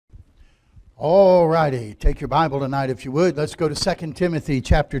All righty. Take your Bible tonight if you would. Let's go to 2 Timothy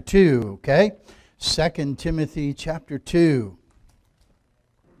chapter 2, okay? 2 Timothy chapter 2.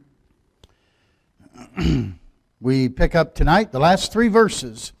 We pick up tonight the last three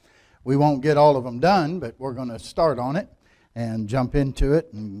verses. We won't get all of them done, but we're going to start on it and jump into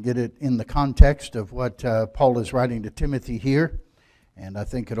it and get it in the context of what Paul is writing to Timothy here. And I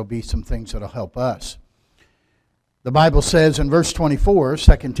think it'll be some things that'll help us. The Bible says in verse 24,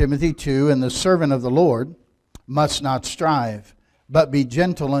 2 Timothy 2, "And the servant of the Lord must not strive, but be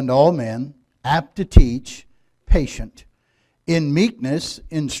gentle unto all men, apt to teach, patient, in meekness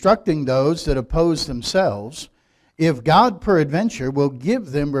instructing those that oppose themselves, if God peradventure will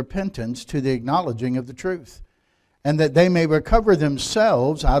give them repentance to the acknowledging of the truth, and that they may recover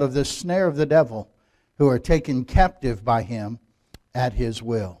themselves out of the snare of the devil, who are taken captive by him at his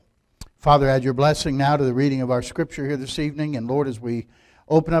will." Father, add your blessing now to the reading of our scripture here this evening. And Lord, as we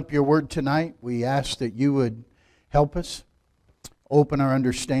open up your word tonight, we ask that you would help us, open our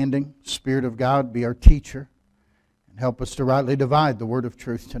understanding. Spirit of God, be our teacher, and help us to rightly divide the word of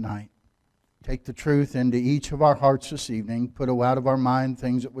truth tonight. Take the truth into each of our hearts this evening. Put out of our mind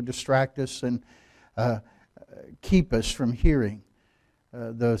things that would distract us and keep us from hearing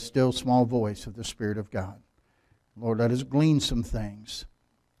the still small voice of the Spirit of God. Lord, let us glean some things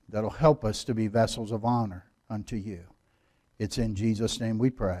that'll help us to be vessels of honor unto you. It's in Jesus' name we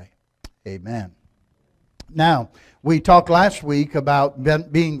pray. Amen. Now, we talked last week about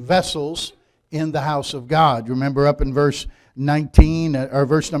being vessels in the house of God. You remember up in verse 19 or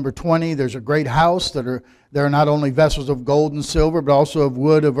verse number 20, there's a great house that are not only vessels of gold and silver, but also of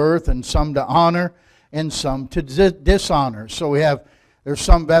wood, of earth, and some to honor and some to dishonor. So there's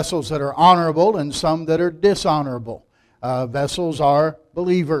some vessels that are honorable and some that are dishonorable. Vessels are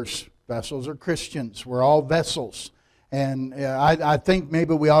believers. Vessels are Christians. We're all vessels. And I think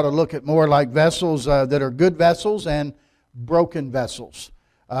maybe we ought to look at more like vessels that are good vessels and broken vessels.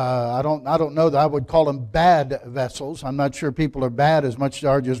 I don't know that I would call them bad vessels. I'm not sure people are bad as much as they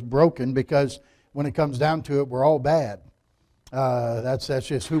are just broken, because when it comes down to it, we're all bad. That's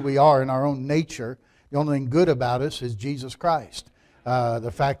just who we are in our own nature. The only thing good about us is Jesus Christ.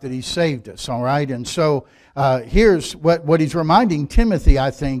 The fact that He saved us, all right? And so here's what he's reminding Timothy,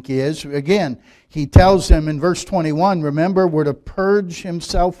 I think, is, again, he tells him in verse 21, remember, we're to purge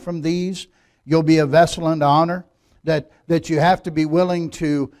himself from these. You'll be a vessel unto honor. That you have to be willing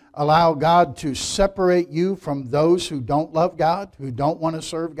to allow God to separate you from those who don't love God, who don't want to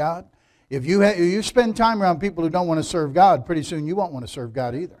serve God. If you spend time around people who don't want to serve God, pretty soon you won't want to serve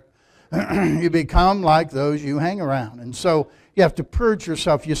God either. You become like those you hang around. And so you have to purge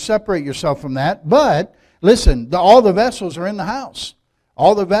yourself. You separate yourself from that. But listen, all the vessels are in the house.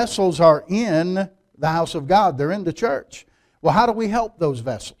 All the vessels are in the house of God. They're in the church. Well, how do we help those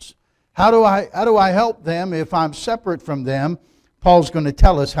vessels? How do I help them if I'm separate from them? Paul's going to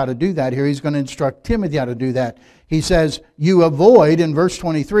tell us how to do that here. He's going to instruct Timothy how to do that. He says, you avoid, in verse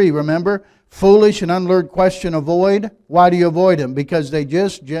 23, remember, foolish and unlearned question avoid. Why do you avoid them? Because they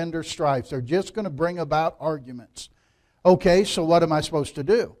just gender strife. They're just going to bring about arguments. Okay, so what am I supposed to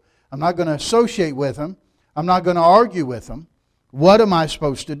do? I'm not going to associate with them. I'm not going to argue with them. What am I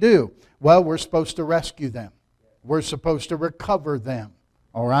supposed to do? Well, we're supposed to rescue them. We're supposed to recover them.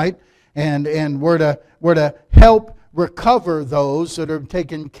 All right? And we're to help recover those that are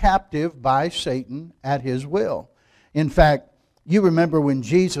taken captive by Satan at his will. In fact, you remember when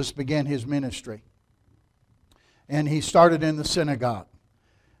Jesus began His ministry. And He started in the synagogue.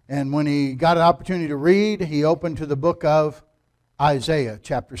 And when He got an opportunity to read, He opened to the book of Isaiah,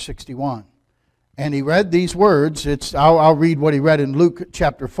 chapter 61. And He read these words. I'll read what He read in Luke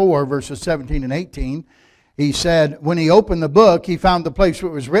chapter 4, verses 17 and 18. He said, when He opened the book, He found the place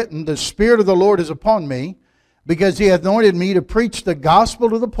where it was written, "The Spirit of the Lord is upon me, because He hath anointed me to preach the gospel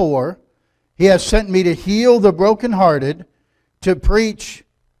to the poor. He hath sent me to heal the brokenhearted, to preach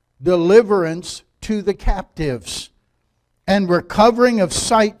deliverance to the captives, and recovering of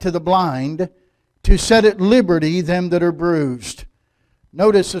sight to the blind, to set at liberty them that are bruised."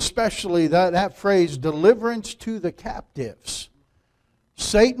 Notice especially that phrase, deliverance to the captives.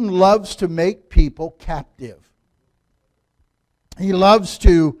 Satan loves to make people captive. He loves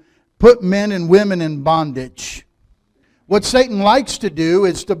to put men and women in bondage. What Satan likes to do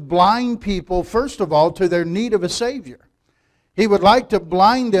is to blind people, first of all, to their need of a Savior. He would like to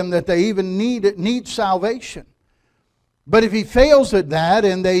blind them that they even need salvation. But if he fails at that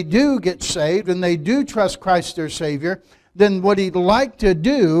and they do get saved and they do trust Christ their Savior, then what he'd like to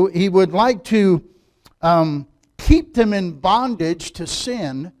do, he would like to keep them in bondage to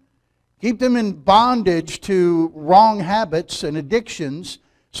sin, keep them in bondage to wrong habits and addictions,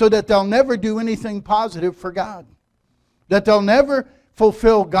 so that they'll never do anything positive for God, that they'll never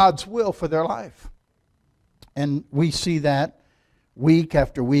fulfill God's will for their life. And we see that week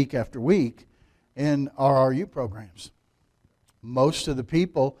after week after week in our RU programs. Most of the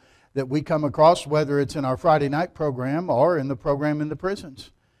people that we come across, whether it's in our Friday night program or in the program in the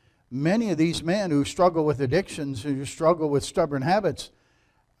prisons, many of these men who struggle with addictions, who struggle with stubborn habits,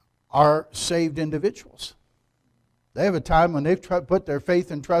 are saved individuals. They have a time when they've put their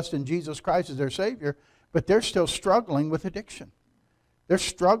faith and trust in Jesus Christ as their Savior, but they're still struggling with addiction. They're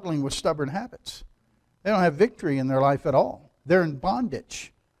struggling with stubborn habits. They don't have victory in their life at all. They're in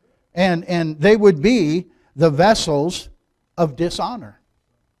bondage. And they would be the vessels of dishonor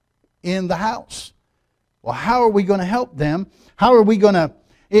in the house. Well, how are we going to help them? How are we going to,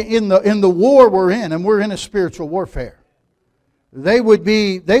 in the war we're in, and we're in a spiritual warfare, they would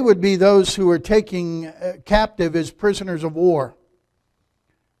be those who are taking captive as prisoners of war.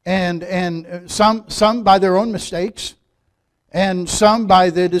 And some by their own mistakes, and some by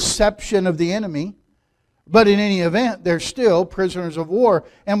the deception of the enemy. But in any event, they're still prisoners of war.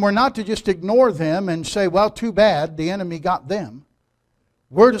 And we're not to just ignore them and say, well, too bad, the enemy got them.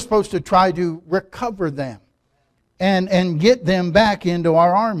 We're supposed to try to recover them and get them back into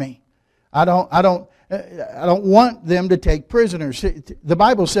our army. I don't want them to take prisoners. The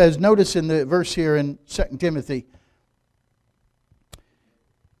Bible says, notice in the verse here in 2 Timothy,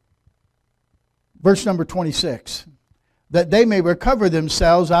 verse number 26, that they may recover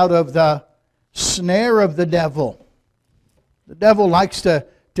themselves out of the snare of the devil. The devil likes to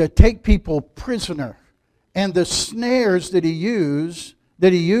take people prisoner. And the snares that he uses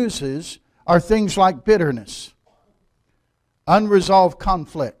are things like bitterness, unresolved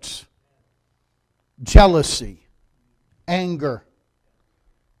conflicts, jealousy, anger,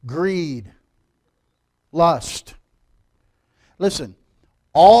 greed, lust. Listen,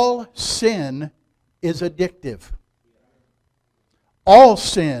 all sin is addictive. All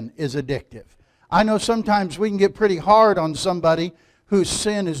sin is addictive. I know sometimes we can get pretty hard on somebody whose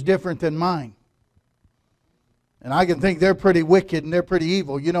sin is different than mine. And I can think they're pretty wicked and they're pretty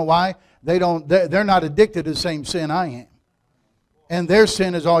evil. You know why? They're not addicted to the same sin I am. And their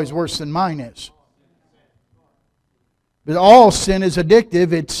sin is always worse than mine is. But all sin is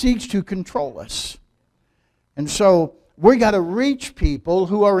addictive. It seeks to control us. And so we got to reach people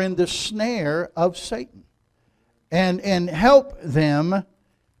who are in the snare of Satan and help them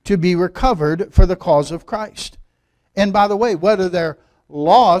to be recovered for the cause of Christ. And by the way, whether they're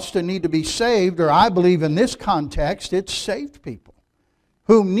lost and need to be saved, or I believe in this context, it's saved people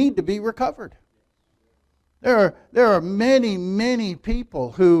who need to be recovered. There are many, many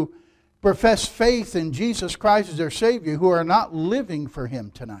people who profess faith in Jesus Christ as their Savior who are not living for Him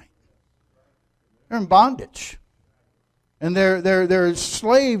tonight. They're in bondage. And they're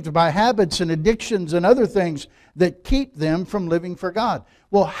enslaved by habits and addictions and other things that keep them from living for God.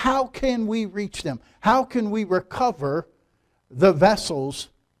 Well, how can we reach them? How can we recover the vessels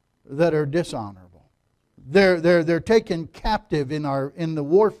that are dishonorable? They're taken captive in the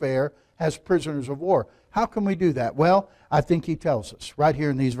warfare as prisoners of war. How can we do that? Well, I think he tells us right here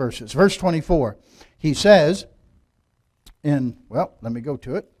in these verses. Verse 24, he says, let me go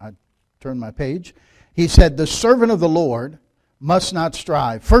to it. I turned my page. He said, the servant of the Lord must not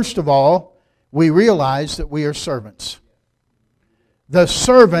strive. First of all, we realize that we are servants. The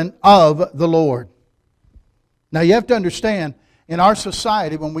servant of the Lord. Now you have to understand, in our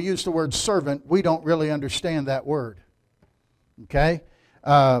society, when we use the word servant, we don't really understand that word. Okay?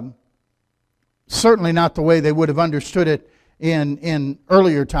 Certainly not the way they would have understood it in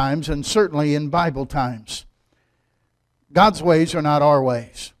earlier times, and certainly in Bible times. God's ways are not our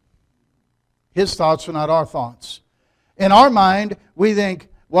ways. His thoughts are not our thoughts. In our mind, we think,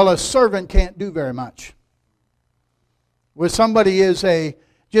 well, a servant can't do very much. When somebody is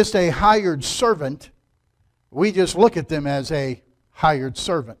just a hired servant, we just look at them as a hired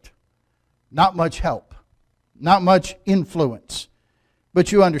servant. Not much help. Not much influence.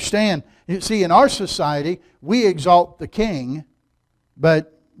 But you understand, you see, in our society, we exalt the king,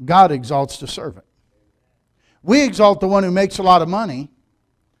 but God exalts the servant. We exalt the one who makes a lot of money,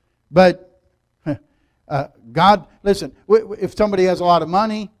 but God, listen, if somebody has a lot of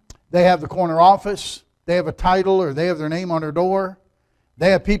money, they have the corner office, they have a title, or they have their name on their door,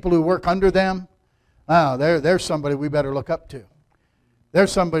 they have people who work under them. Oh, there's somebody we better look up to.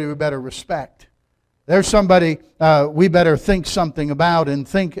 There's somebody we better respect. There's somebody we better think something about and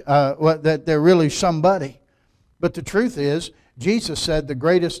think that they're really somebody. But the truth is, Jesus said, the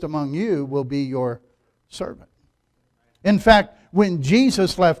greatest among you will be your servant. In fact, when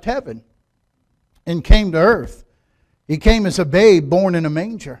Jesus left heaven and came to earth, He came as a babe born in a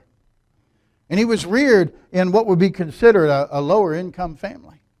manger. And He was reared in what would be considered a lower income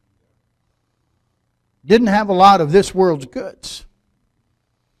family. Didn't have a lot of this world's goods.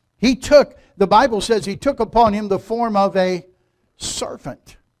 The Bible says He took upon Him the form of a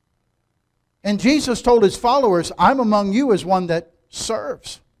servant. And Jesus told His followers, I'm among you as one that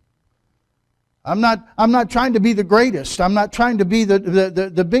serves. I'm not trying to be the greatest. I'm not trying to be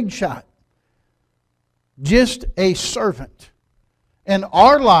the big shot. Just a servant. And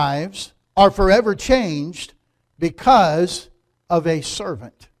our lives are forever changed because of a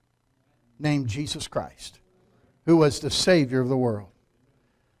servant named Jesus Christ, who was the Savior of the world.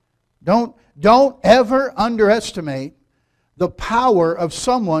 Don't ever underestimate the power of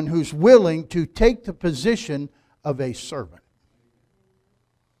someone who's willing to take the position of a servant.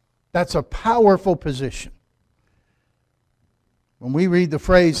 That's a powerful position. When we read the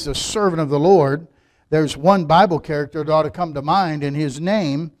phrase, the servant of the Lord, there's one Bible character that ought to come to mind, and his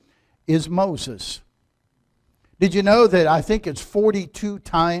name is Moses. Did you know that I think it's 42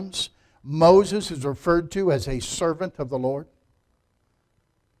 times Moses is referred to as a servant of the Lord?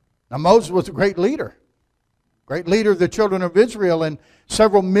 Now, Moses was a great leader of the children of Israel and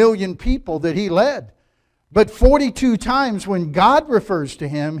several million people that he led. But 42 times when God refers to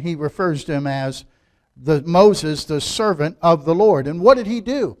him, He refers to him as Moses, the servant of the Lord. And what did he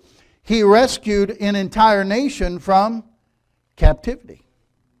do? He rescued an entire nation from captivity,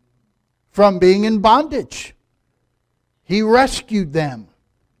 from being in bondage. He rescued them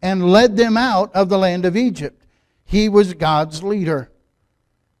and led them out of the land of Egypt. He was God's leader.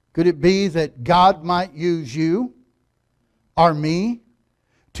 Could it be that God might use you or me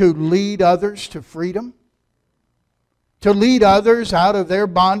to lead others to freedom? To lead others out of their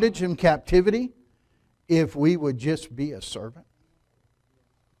bondage and captivity if we would just be a servant?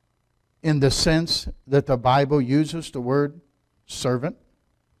 In the sense that the Bible uses the word servant.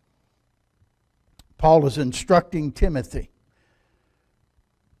 Paul is instructing Timothy.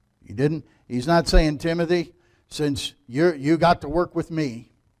 He's not saying, Timothy, since you got to work with me,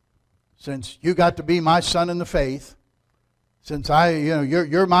 since you got to be my son in the faith, since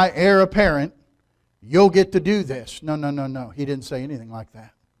you're my heir apparent, you'll get to do this. No. He didn't say anything like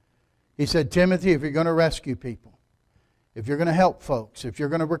that. He said, Timothy, if you're going to rescue people, if you're going to help folks, if you're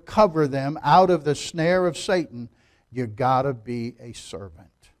going to recover them out of the snare of Satan, you've got to be a servant.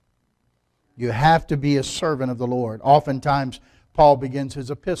 You have to be a servant of the Lord. Oftentimes, Paul begins his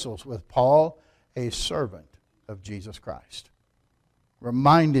epistles with Paul, a servant of Jesus Christ,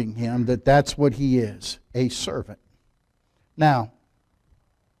 reminding him that that's what he is, a servant. Now,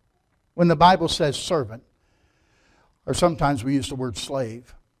 when the Bible says servant, or sometimes we use the word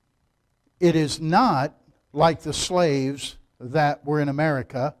slave, it is not like the slaves that were in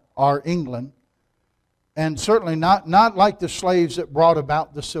America or England, and certainly not like the slaves that brought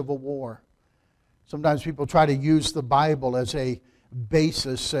about the Civil War. Sometimes people try to use the Bible as a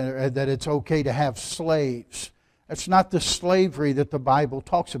basis that it's okay to have slaves. That's not the slavery that the Bible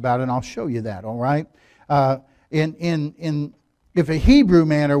talks about, and I'll show you that, all right? If a Hebrew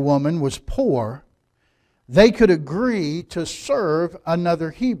man or woman was poor, they could agree to serve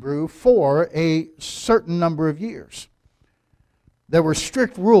another Hebrew for a certain number of years. There were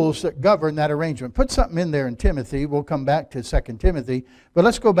strict rules that governed that arrangement. Put something in there in Timothy. We'll come back to 2 Timothy. But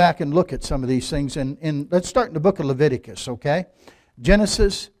let's go back and look at some of these things. And let's start in the book of Leviticus, okay?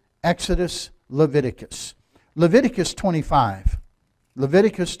 Genesis, Exodus, Leviticus. Leviticus 25.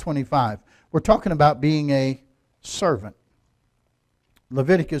 Leviticus 25. We're talking about being a servant.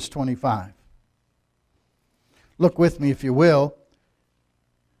 Leviticus 25. Look with me, if you will,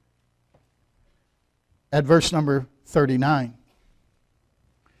 at verse number 39.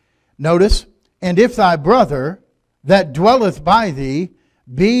 Notice, and if thy brother that dwelleth by thee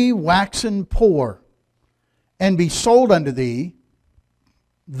be waxen poor, and be sold unto thee,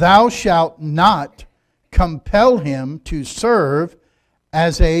 thou shalt not compel him to serve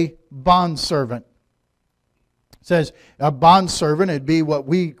as a bondservant. It says a bondservant, it'd be what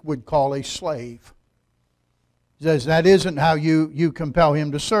we would call a slave. It says that isn't how you compel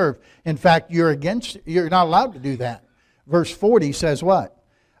him to serve. In fact, you're not allowed to do that. Verse 40 says what?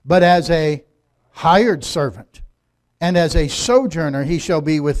 But as a hired servant, and as a sojourner he shall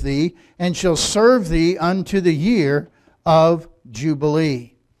be with thee, and shall serve thee unto the year of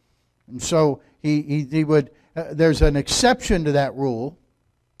Jubilee. And so he would. There's an exception to that rule,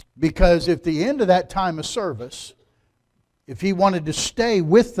 because if the end of that time of service, if he wanted to stay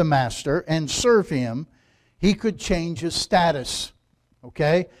with the master and serve him, he could change his status.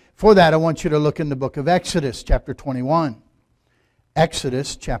 Okay? For that, I want you to look in the book of Exodus, chapter 21.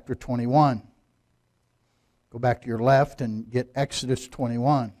 Exodus chapter 21. Go back to your left and get Exodus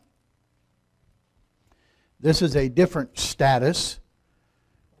 21. This is a different status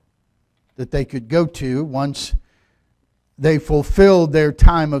that they could go to once they fulfilled their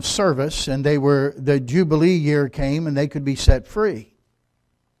time of service and the Jubilee year came and they could be set free.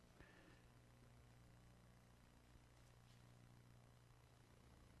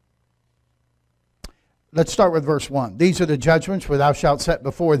 Let's start with verse 1. These are the judgments which thou shalt set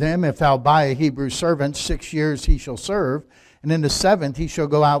before them. If thou buy a Hebrew servant, 6 years he shall serve, and in the 7th he shall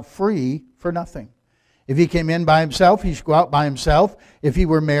go out free for nothing. If he came in by himself, he should go out by himself. If he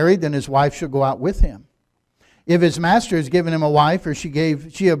were married, then his wife should go out with him. If his master has given him a wife, or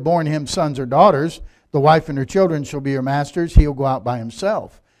she have borne him sons or daughters, the wife and her children shall be her master's, he'll go out by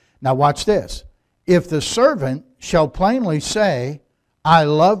himself. Now watch this. If the servant shall plainly say, I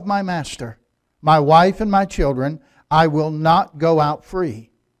love my master, my wife and my children, I will not go out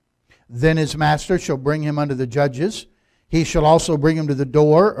free. Then his master shall bring him unto the judges. He shall also bring him to the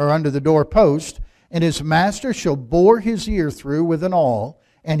door or under the doorpost, and his master shall bore his ear through with an awl,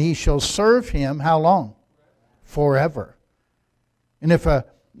 and he shall serve him how long? Forever. And if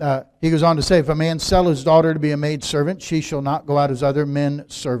he goes on to say, if a man sell his daughter to be a maidservant, she shall not go out as other men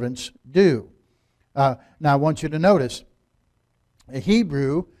servants do. Now I want you to notice, a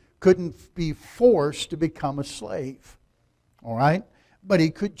Hebrew couldn't be forced to become a slave. All right? But he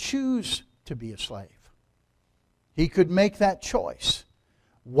could choose to be a slave. He could make that choice.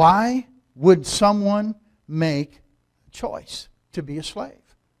 Why would someone make a choice to be a slave?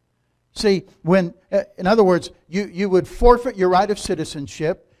 See, in other words, you would forfeit your right of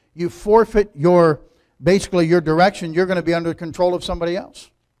citizenship. You forfeit basically your direction. You're going to be under the control of somebody else.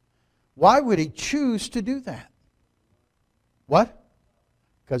 Why would he choose to do that? What?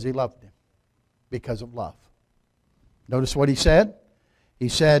 Because he loved him. Because of love. Notice what he said. He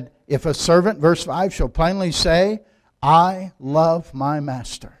said, if a servant, verse 5, shall plainly say, I love my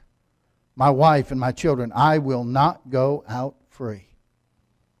master, my wife and my children, I will not go out free.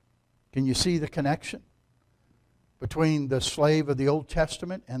 Can you see the connection between the slave of the Old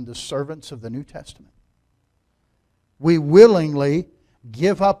Testament and the servants of the New Testament? We willingly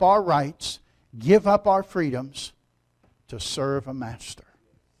give up our rights, give up our freedoms to serve a master.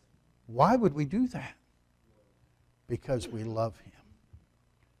 Why would we do that? Because we love him.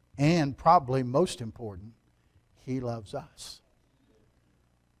 And probably most important, he loves us.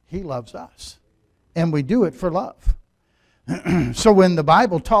 He loves us. And we do it for love. So when the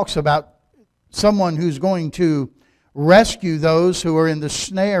Bible talks about someone who's going to rescue those who are in the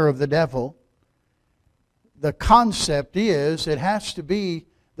snare of the devil, the concept is it has to be,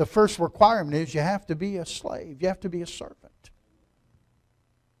 the first requirement is you have to be a slave. You have to be a servant.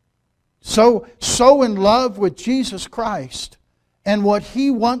 So in love with Jesus Christ and what He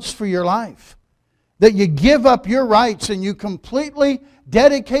wants for your life, that you give up your rights and you completely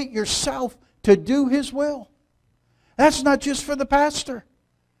dedicate yourself to do His will. That's not just for the pastor.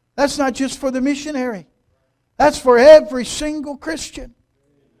 That's not just for the missionary. That's for every single Christian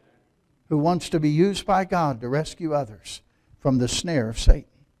who wants to be used by God to rescue others from the snare of Satan.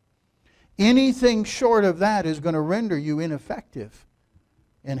 Anything short of that is going to render you ineffective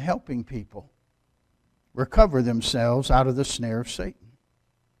in helping people recover themselves out of the snare of Satan.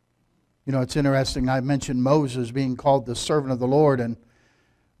 You know, it's interesting, I mentioned Moses being called the servant of the Lord, and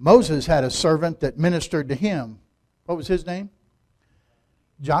Moses had a servant that ministered to him. What was his name?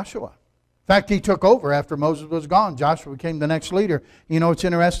 Joshua. In fact, he took over after Moses was gone. Joshua became the next leader. You know, it's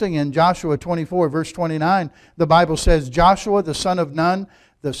interesting, in Joshua 24, verse 29, the Bible says, Joshua, the son of Nun,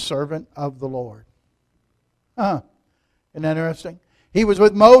 the servant of the Lord. Isn't that interesting? He was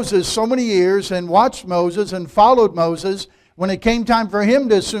with Moses so many years and watched Moses and followed Moses. When it came time for him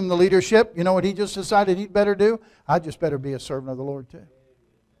to assume the leadership, you know what he just decided he'd better do? I just better be a servant of the Lord too.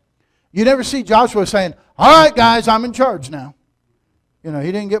 You never see Joshua saying, all right, guys, I'm in charge now. You know, he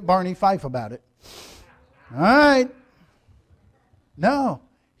didn't get Barney Fife about it. All right. No,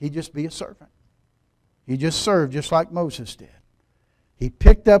 he'd just be a servant. He just served just like Moses did. He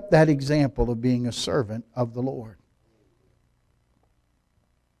picked up that example of being a servant of the Lord.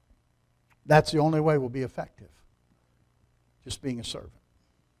 That's the only way we'll be effective. Just being a servant.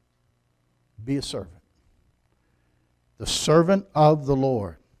 Be a servant. The servant of the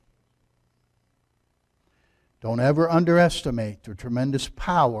Lord. Don't ever underestimate the tremendous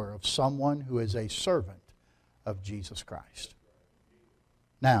power of someone who is a servant of Jesus Christ.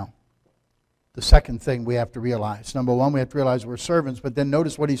 Now, the second thing we have to realize. Number one, we have to realize we're servants. But then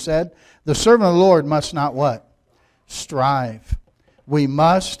notice what he said. The servant of the Lord must not what? Strive. We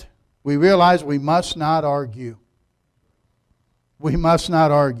realize we must not argue. We must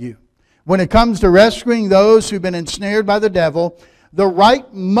not argue. When it comes to rescuing those who've been ensnared by the devil, the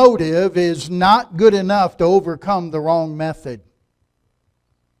right motive is not good enough to overcome the wrong method.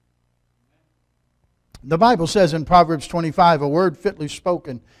 The Bible says in Proverbs 25, a word fitly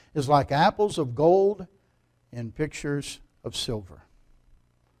spoken is like apples of gold in pictures of silver.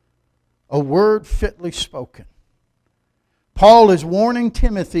 A word fitly spoken. Paul is warning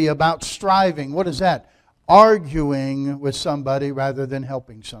Timothy about striving. What is that? Arguing with somebody rather than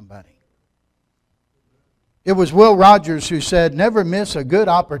helping somebody. It was Will Rogers who said, never miss a good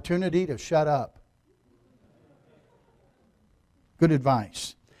opportunity to shut up. Good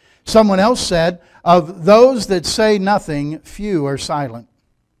advice. Someone else said, of those that say nothing, few are silent.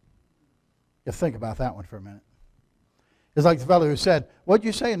 You think about that one for a minute. It's like the fellow who said, what'd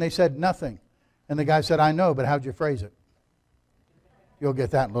you say? And they said, nothing. And the guy said, I know, but how'd you phrase it? You'll get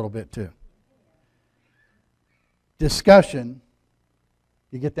that in a little bit too. Discussion.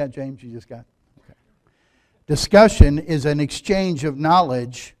 You get that, James? You just got? Okay. Discussion is an exchange of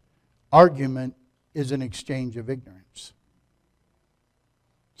knowledge. Argument is an exchange of ignorance.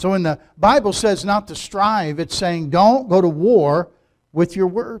 So when the Bible says not to strive, it's saying don't go to war with your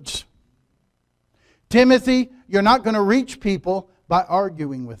words. Timothy, you're not going to reach people by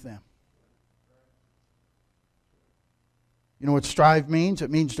arguing with them. You know what strive means?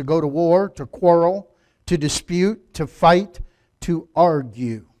 It means to go to war, to quarrel, to dispute, to fight, to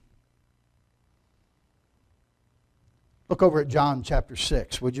argue. Look over at John chapter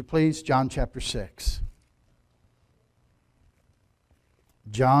 6, would you please? John chapter 6.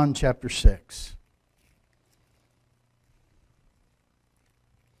 John chapter 6.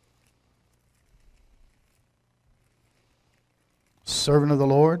 Servant of the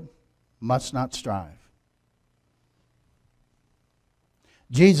Lord must not strive.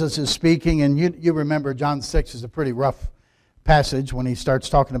 Jesus is speaking, and you remember John 6 is a pretty rough passage when he starts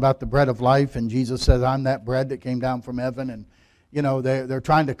talking about the bread of life, and Jesus says, I'm that bread that came down from heaven, and you know, they're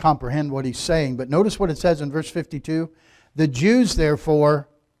trying to comprehend what he's saying. But notice what it says in verse 52. The Jews, therefore,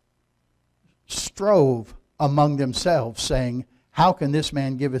 strove among themselves, saying, how can this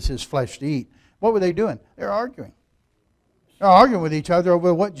man give us his flesh to eat? What were they doing? They're arguing. They're arguing with each other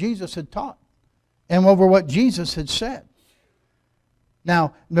over what Jesus had taught and over what Jesus had said.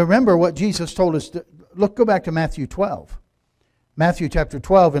 Now, remember what Jesus told us. Go back to Matthew 12. Matthew chapter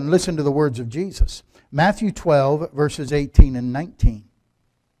 12 and listen to the words of Jesus. Matthew 12 verses 18 and 19.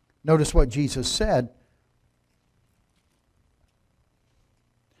 Notice what Jesus said.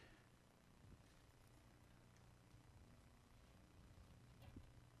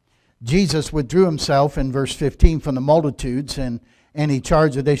 Jesus withdrew himself in verse 15 from the multitudes, and he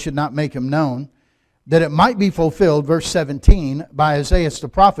charged that they should not make him known, that it might be fulfilled, verse 17, by Isaiah the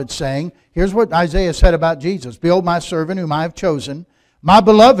prophet, saying, here's what Isaiah said about Jesus. Behold my servant whom I have chosen, my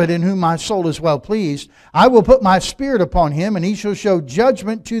beloved in whom my soul is well pleased. I will put my spirit upon him, and he shall show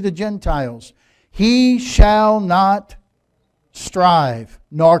judgment to the Gentiles. He shall not strive,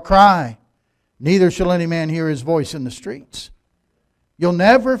 nor cry, neither shall any man hear his voice in the streets. You'll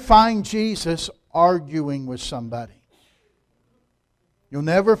never find Jesus arguing with somebody. You'll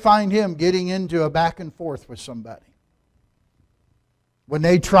never find him getting into a back and forth with somebody. When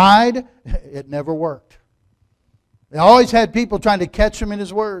they tried, it never worked. They always had people trying to catch him in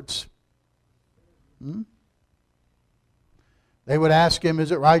his words. They would ask him,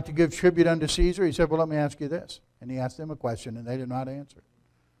 is it right to give tribute unto Caesar? He said, well, let me ask you this. And he asked them a question, and they didn't know how to answer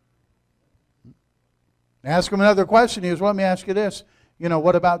it. They asked him another question. He was, well, let me ask you this. You know,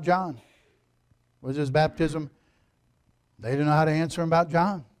 what about John? Was his baptism? They didn't know how to answer him about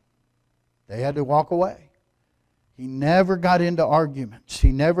John. They had to walk away. He never got into arguments.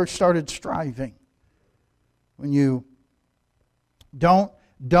 He never started striving. When you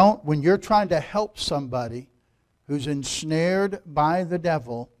when you're trying to help somebody who's ensnared by the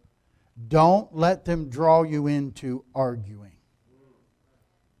devil, don't let them draw you into arguing.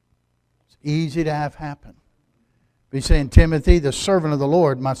 It's easy to have happen. He's saying, Timothy, the servant of the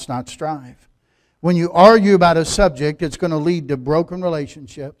Lord must not strive. When you argue about a subject, it's going to lead to broken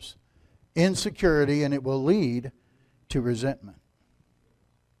relationships, insecurity, and it will lead to resentment.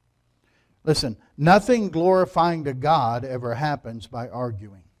 Listen, nothing glorifying to God ever happens by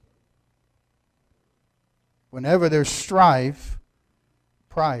arguing. Whenever there's strife,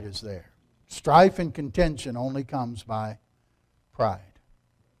 pride is there. Strife and contention only comes by pride.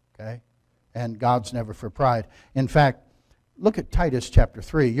 Okay? And God's never for pride. In fact, look at Titus chapter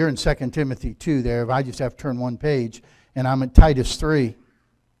 3. You're in 2 Timothy 2 there. If I just have to turn one page, and I'm at Titus 3.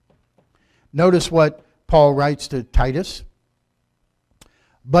 Notice what Paul writes to Titus.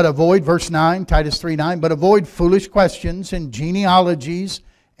 But avoid, verse 9, Titus 3:9, but avoid foolish questions and genealogies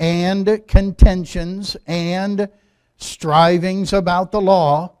and contentions and strivings about the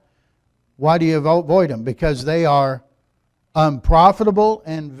law. Why do you avoid them? Because they are unprofitable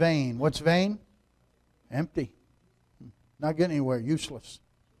and vain. What's vain? Empty. Not getting anywhere. Useless.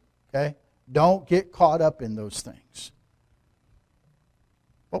 Okay? Don't get caught up in those things.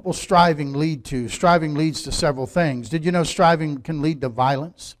 What will striving lead to? Striving leads to several things. Did you know striving can lead to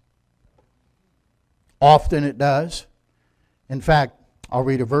violence? Often it does. In fact, I'll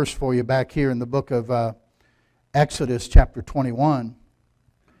read a verse for you back here in the book of Exodus chapter 21.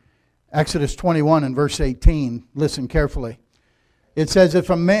 Exodus 21 and verse 18. Listen carefully. It says, if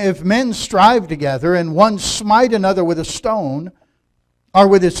men strive together, and one smite another with a stone, or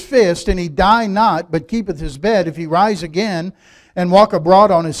with his fist, and he die not, but keepeth his bed, if he rise again, and walk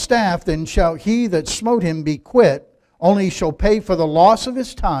abroad on his staff, then shall he that smote him be quit, only he shall pay for the loss of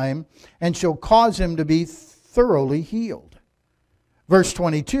his time, and shall cause him to be thoroughly healed. Verse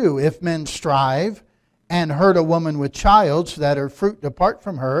 22, if men strive, and hurt a woman with child, so that her fruit depart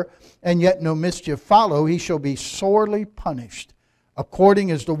from her, and yet no mischief follow, he shall be sorely punished,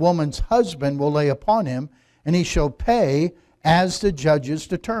 according as the woman's husband will lay upon him, and he shall pay as the judges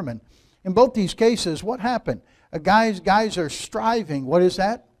determine. In both these cases, what happened? Guys are striving. What is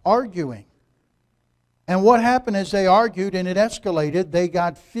that? Arguing. And what happened as they argued and it escalated? They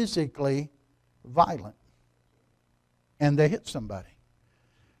got physically violent. And they hit somebody.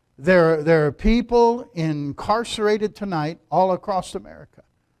 There are people incarcerated tonight all across America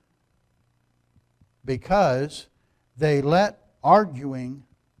because they let arguing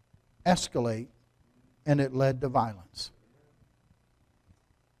escalate and it led to violence.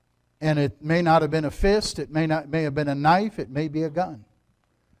 And it may not have been a fist, it may have been a knife, it may be a gun.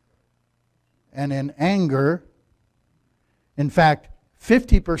 And in anger, in fact,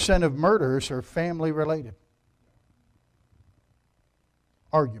 50% of murders are family related.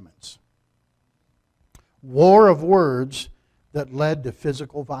 Arguments. War of words that led to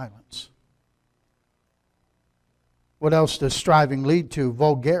physical violence. What else does striving lead to?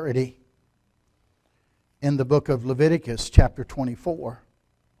 Vulgarity. In the book of Leviticus, chapter 24,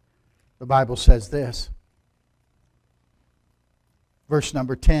 the Bible says this. Verse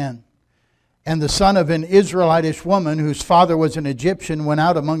number 10. And the son of an Israelitish woman, whose father was an Egyptian, went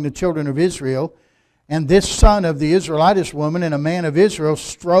out among the children of Israel. And this son of the Israelitish woman and a man of Israel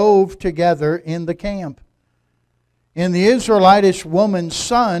strove together in the camp. And the Israelitish woman's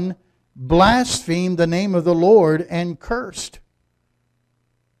son blasphemed the name of the Lord and cursed.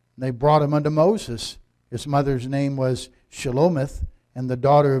 They brought him unto Moses. His mother's name was Shelomith, and the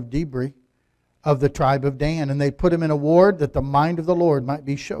daughter of Dibri, of the tribe of Dan. And they put him in a ward, that the mind of the Lord might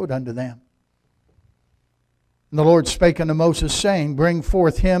be showed unto them. And the Lord spake unto Moses, saying, bring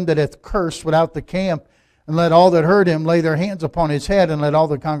forth him that hath cursed without the camp, and let all that heard him lay their hands upon his head, and let all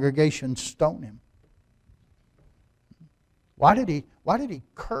the congregation stone him. Why did he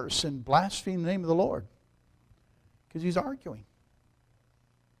curse and blaspheme the name of the Lord? Because he's arguing.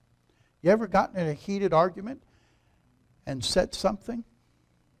 You ever gotten in a heated argument and said something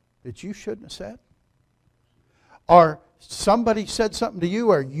that you shouldn't have said? Or somebody said something to you,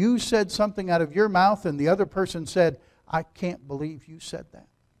 or you said something out of your mouth and the other person said, I can't believe you said that.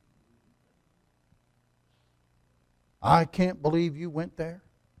 I can't believe you went there.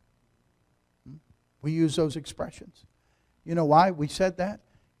 We use those expressions. You know why we said that?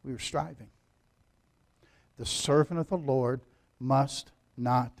 We were striving. The servant of the Lord must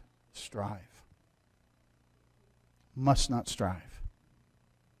not strive. Must not strive.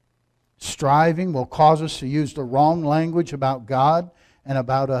 Striving will cause us to use the wrong language about God and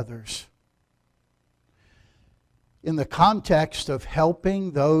about others. In the context of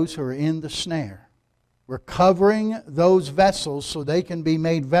helping those who are in the snare, recovering those vessels so they can be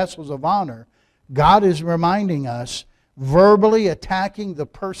made vessels of honor, God is reminding us, verbally attacking the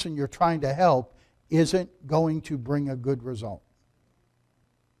person you're trying to help isn't going to bring a good result.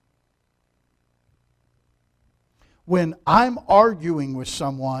 When I'm arguing with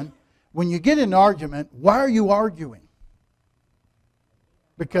someone, when you get in an argument, why are you arguing?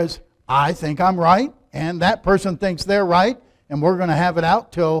 Because I think I'm right, and that person thinks they're right, and we're going to have it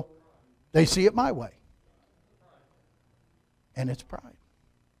out till they see it my way. And it's pride.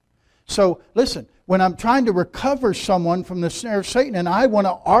 So, listen, when I'm trying to recover someone from the snare of Satan and I want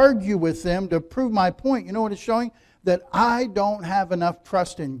to argue with them to prove my point, you know what it's showing? That I don't have enough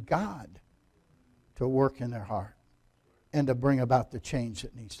trust in God to work in their heart and to bring about the change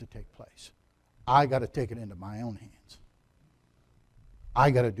that needs to take place. I got to take it into my own hands.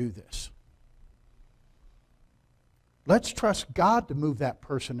 I got to do this. Let's trust God to move that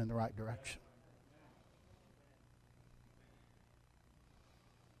person in the right direction.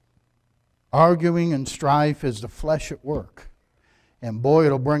 Arguing and strife is the flesh at work. And boy,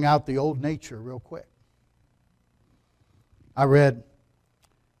 it'll bring out the old nature real quick. I read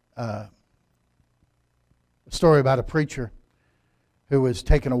a story about a preacher who was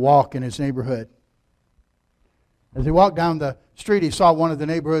taking a walk in his neighborhood. As he walked down the street, he saw one of the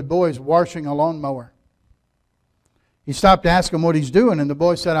neighborhood boys washing a lawnmower. He stopped to ask him what he's doing, and the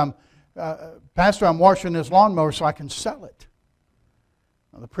boy said, Pastor, I'm washing this lawnmower so I can sell it.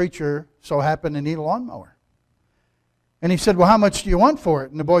 Well, the preacher so happened to need a lawnmower. And he said, well, how much do you want for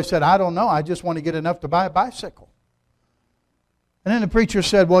it? And the boy said, I don't know. I just want to get enough to buy a bicycle. And then the preacher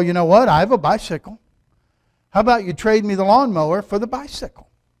said, well, you know what? I have a bicycle. How about you trade me the lawnmower for the bicycle?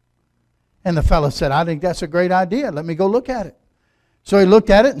 And the fellow said, I think that's a great idea. Let me go look at it. So he looked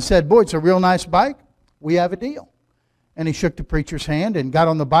at it and said, boy, it's a real nice bike. We have a deal. And he shook the preacher's hand and got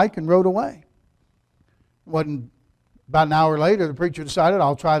on the bike and rode away. Wasn't about an hour later, the preacher decided,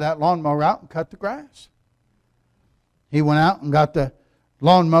 I'll try that lawnmower out and cut the grass. He went out and got the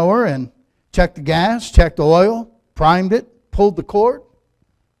lawnmower and checked the gas, checked the oil, primed it, pulled the cord.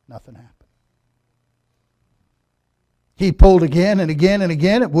 Nothing happened. He pulled again and again and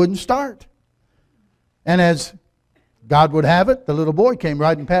again. It wouldn't start. And as God would have it, the little boy came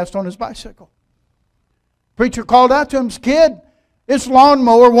riding past on his bicycle. Preacher called out to him, kid, this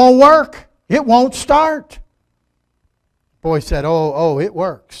lawnmower won't work. It won't start. Boy said, oh, it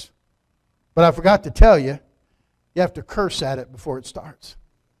works. But I forgot to tell you, you have to curse at it before it starts.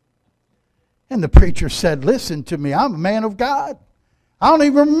 And the preacher said, listen to me, I'm a man of God. I don't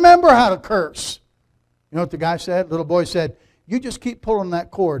even remember how to curse. You know what the guy said? Little boy said, you just keep pulling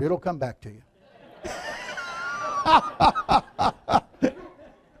that cord. It'll come back to you.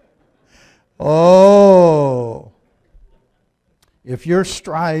 Oh. If you're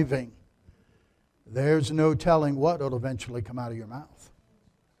striving, there's no telling what will eventually come out of your mouth.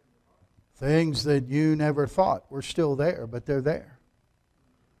 Things that you never thought were still there, but they're there.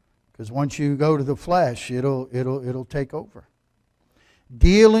 Because once you go to the flesh, it'll take over.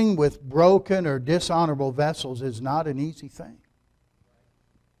 Dealing with broken or dishonorable vessels is not an easy thing.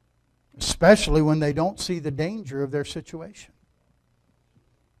 Especially when they don't see the danger of their situation.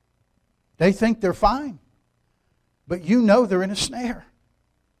 They think they're fine. But you know they're in a snare.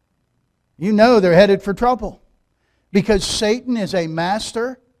 You know they're headed for trouble. Because Satan is a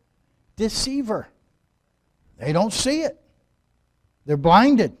master deceiver. They don't see it. They're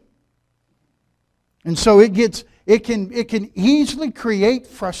blinded. And so it can easily create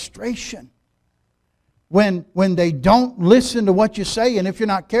frustration when they don't listen to what you say. And if you're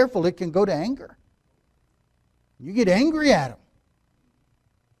not careful, it can go to anger. You get angry at them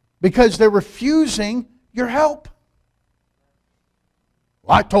because they're refusing your help.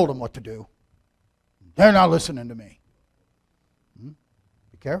 Well, I told them what to do. They're not listening to me.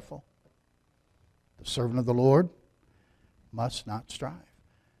 Be careful. The servant of the Lord must not strive.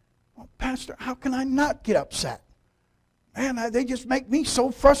 Well, Pastor, how can I not get upset? Man, they just make me so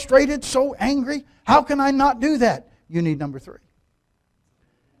frustrated, so angry. How can I not do that? You need number 3.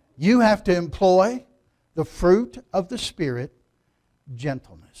 You have to employ the fruit of the Spirit,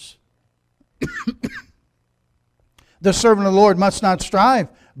 gentleness. The servant of the Lord must not strive,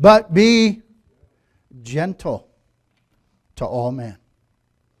 but be gentle to all men.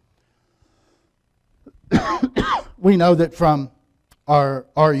 We know that from our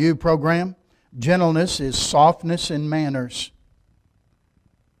RU program, gentleness is softness in manners.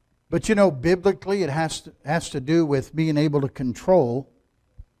 But you know, biblically, it has to do with being able to control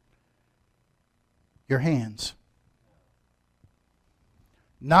your hands.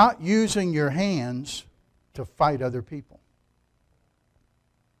 Not using your hands to fight other people.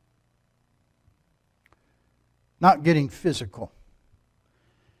 Not getting physical.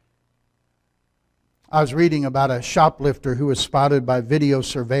 I was reading about a shoplifter who was spotted by video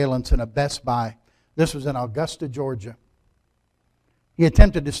surveillance in a Best Buy. This was in Augusta, Georgia. He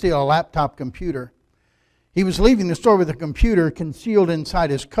attempted to steal a laptop computer. He was leaving the store with the computer concealed inside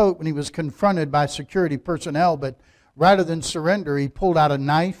his coat when he was confronted by security personnel, but rather than surrender, he pulled out a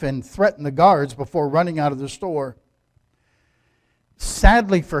knife and threatened the guards before running out of the store.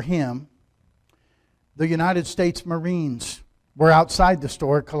 Sadly for him, the United States Marines were outside the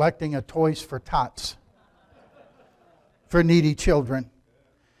store collecting a Toys for Tots for needy children.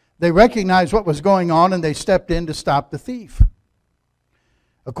 They recognized what was going on and they stepped in to stop the thief.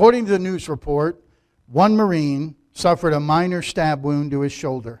 According to the news report, one Marine suffered a minor stab wound to his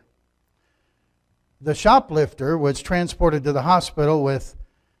shoulder. The shoplifter was transported to the hospital with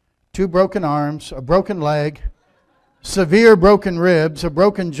 2 broken arms, a broken leg, severe broken ribs, a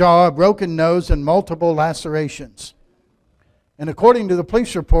broken jaw, a broken nose, and multiple lacerations. And according to the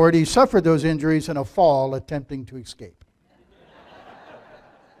police report, he suffered those injuries in a fall attempting to escape.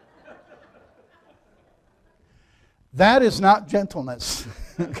 That is not gentleness.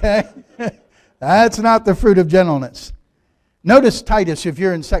 Okay? That's not the fruit of gentleness. Notice Titus, if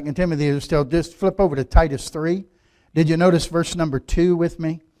you're in 2 Timothy still, just flip over to Titus 3. Did you notice verse number 2 with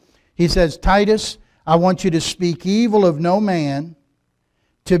me? He says, Titus, I want you to speak evil of no man,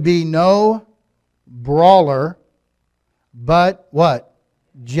 to be no brawler, but what?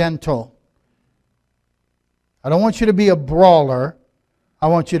 Gentle. I don't want you to be a brawler. I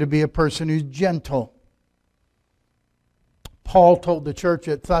want you to be a person who's gentle. Paul told the church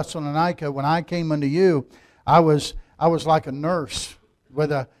at Thessalonica, when I came unto you, I was like a nurse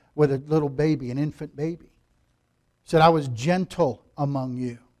with a little baby, an infant baby. He said, I was gentle among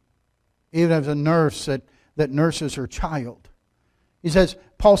you, even as a nurse that nurses her child. He says,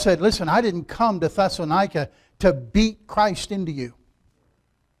 Paul said, listen, I didn't come to Thessalonica to beat Christ into you.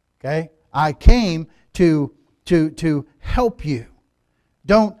 Okay? I came to help you.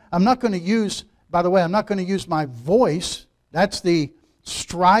 I'm not going to use, by the way, I'm not going to use my voice. That's the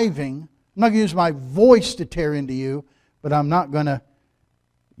striving. I'm not going to use my voice to tear into you, but I'm not going to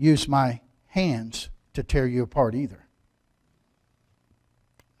use my hands to tear you apart either.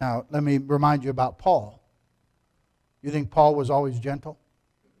 Now, let me remind you about Paul. You think Paul was always gentle?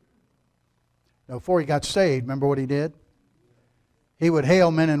 Now, before he got saved, remember what he did? He would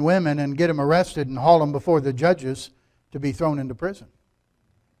hail men and women and get them arrested and haul them before the judges to be thrown into prison.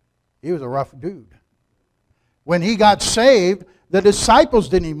 He was a rough dude. When he got saved, the disciples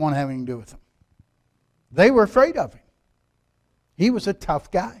didn't even want to have anything to do with him. They were afraid of him. He was a tough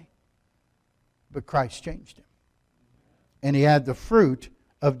guy. But Christ changed him. And he had the fruit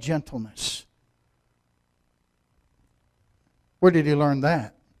of gentleness. Where did he learn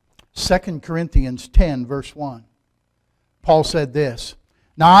that? 2 Corinthians 10, verse 1. Paul said this,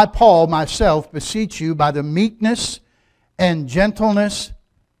 Now I, Paul, myself, beseech you by the meekness and gentleness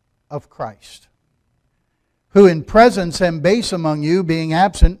of Christ, who in presence am base among you, being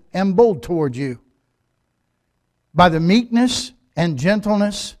absent, am bold toward you. By the meekness and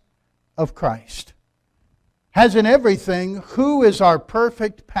gentleness of Christ. As in everything, who is our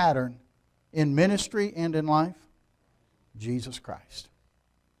perfect pattern in ministry and in life? Jesus Christ.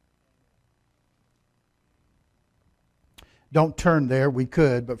 Don't turn there. We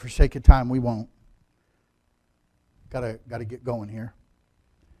could, but for sake of time, we won't. Got to get going here.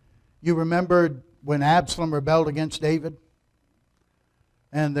 You remember when Absalom rebelled against David?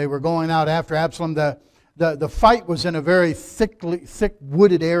 And they were going out after Absalom. The fight was in a very thick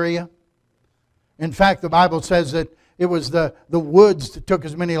wooded area. In fact, the Bible says that it was the woods that took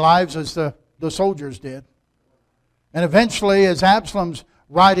as many lives as the soldiers did. And eventually, as Absalom's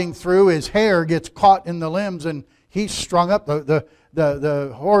riding through, his hair gets caught in the limbs and he's strung up.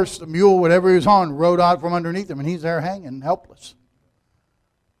 The horse, the mule, whatever he was on, rode out from underneath him, and he's there hanging, helpless.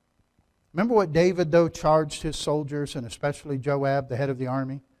 Remember what David, though, charged his soldiers, and especially Joab, the head of the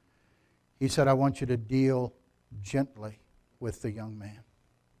army? He said, I want you to deal gently with the young man.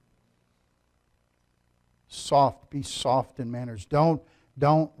 Soft, be soft in manners. Don't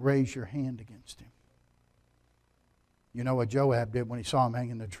raise your hand against him. You know what Joab did when he saw him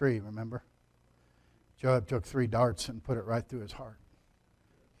hanging in the tree, remember? Joab took 3 darts and put it right through his heart.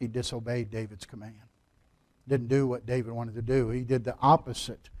 He disobeyed David's command. Didn't do what David wanted to do. He did the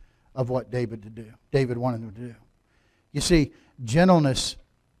opposite of what David wanted him to do. You see, gentleness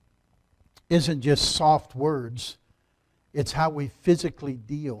isn't just soft words. It's how we physically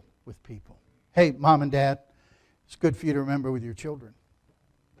deal with people. Hey, mom and dad, it's good for you to remember with your children.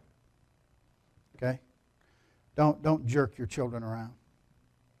 Okay? Don't jerk your children around.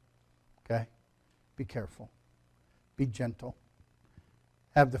 Okay? Be careful. Be gentle.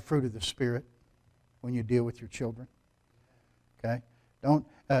 Have the fruit of the Spirit when you deal with your children. Okay? Don't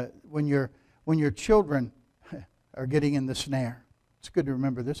when your children are getting in the snare, it's good to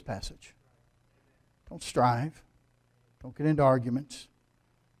remember this passage. Don't strive. Don't get into arguments.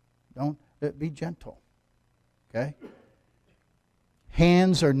 Don't be gentle. Okay?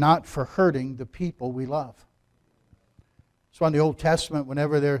 Hands are not for hurting the people we love. So in the Old Testament,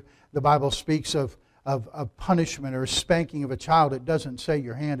 whenever the Bible speaks of punishment or spanking of a child, it doesn't say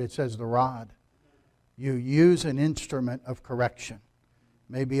your hand, it says the rod. You use an instrument of correction.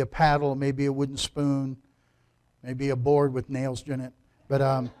 Maybe a paddle, maybe a wooden spoon, maybe a board with nails in it. But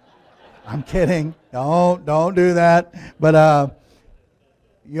I'm kidding. Don't do that. But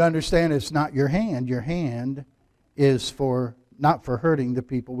you understand it's not your hand. Your hand is not for hurting the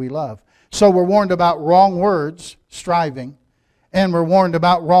people we love. So we're warned about wrong words, striving, and we're warned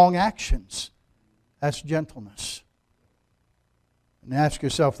about wrong actions. That's gentleness. And ask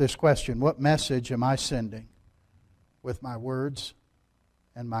yourself this question: what message am I sending with my words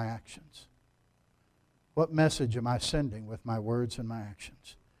and my actions? What message am I sending with my words and my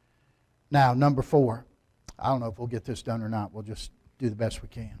actions? Now, number 4. I don't know if we'll get this done or not. We'll just do the best we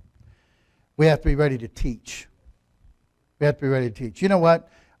can. We have to be ready to teach. We have to be ready to teach. You know what?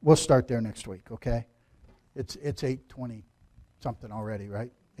 We'll start there next week, okay? It's 8:20 something already,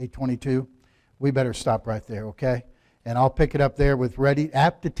 right? 8:22. We better stop right there, okay? And I'll pick it up there with ready,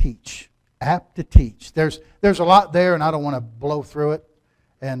 apt to teach. Apt to teach. There's a lot there, and I don't want to blow through it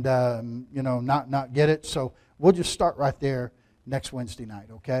and not get it. So we'll just start right there next Wednesday night,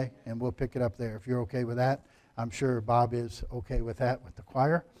 okay? And we'll pick it up there if you're okay with that. I'm sure Bob is okay with that with the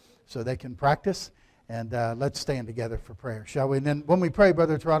choir, so they can practice. And let's stand together for prayer, shall we? And then when we pray,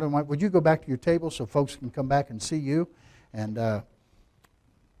 Brother Toronto, would you go back to your table so folks can come back and see you? And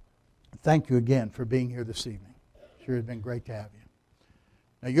thank you again for being here this evening. Sure, it's been great to have you.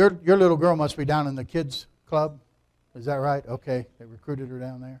 Now, your little girl must be down in the kids' club. Is that right? Okay, they recruited her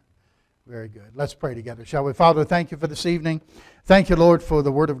down there. Very good. Let's pray together, shall we? Father, thank you for this evening. Thank you, Lord, for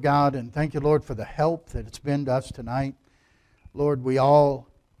the Word of God. And thank you, Lord, for the help that it's been to us tonight. Lord, we all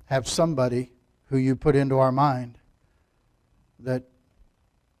have somebody who you put into our mind that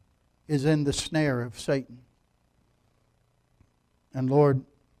is in the snare of Satan. And Lord,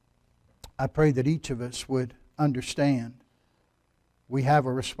 I pray that each of us would understand we have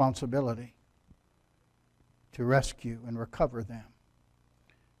a responsibility to rescue and recover them.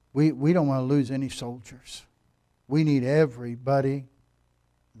 We don't want to lose any soldiers. We need everybody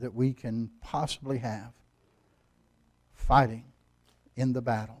that we can possibly have fighting in the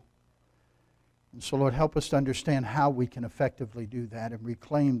battle. And so, Lord, help us to understand how we can effectively do that and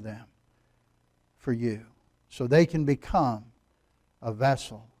reclaim them for you so they can become a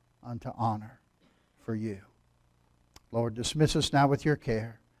vessel unto honor for you. Lord, dismiss us now with your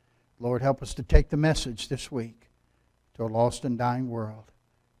care. Lord, help us to take the message this week to a lost and dying world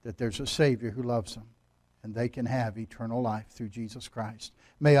that there's a Savior who loves them and they can have eternal life through Jesus Christ.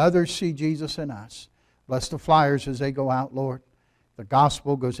 May others see Jesus in us. Bless the flyers as they go out, Lord. The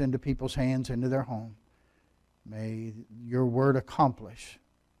gospel goes into people's hands, into their home. May your word accomplish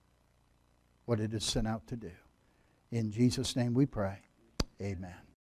what it is sent out to do. In Jesus' name we pray. Amen.